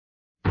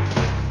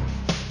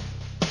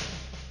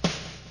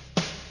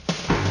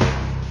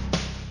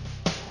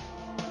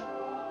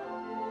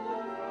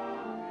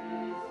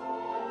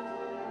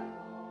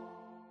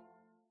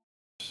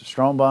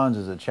Strong Bonds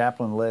is a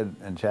chaplain-led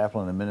and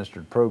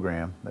chaplain-administered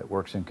program that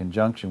works in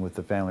conjunction with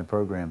the Family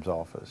Programs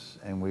Office,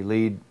 and we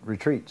lead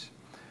retreats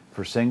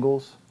for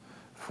singles,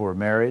 for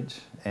marriage,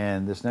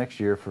 and this next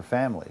year for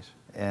families.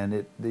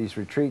 And these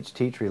retreats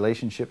teach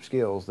relationship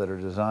skills that are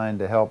designed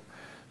to help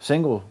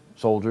single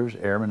soldiers,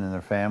 airmen, and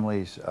their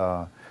families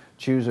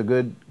choose a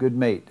good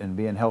mate and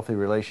be in healthy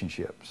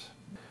relationships.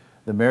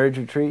 The marriage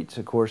retreats,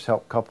 of course,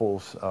 help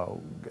couples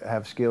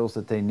have skills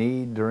that they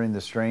need during the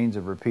strains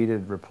of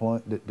repeated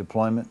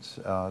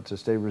deployments to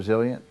stay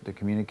resilient, to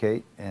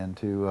communicate, and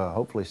to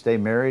hopefully stay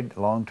married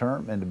long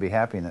term and to be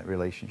happy in that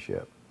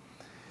relationship.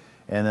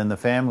 And then the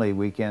family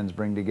weekends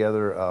bring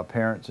together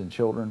parents and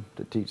children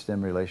to teach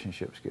them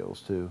relationship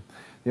skills too.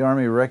 The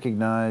Army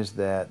recognized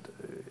that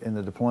in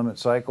the deployment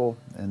cycle,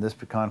 and this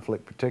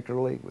conflict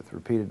particularly with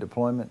repeated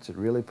deployments, it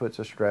really puts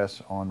a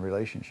stress on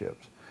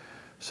relationships.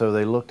 So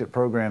they looked at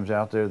programs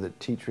out there that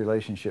teach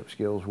relationship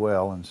skills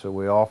well, and so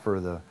we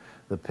offer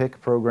the PIC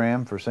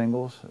program for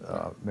singles,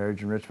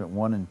 Marriage Enrichment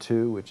 1 and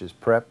 2, which is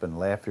PrEP and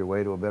Laugh Your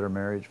Way to a Better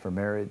Marriage for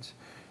marrieds,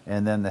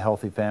 and then the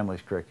Healthy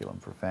Families curriculum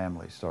for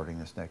families starting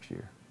this next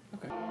year.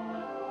 Okay.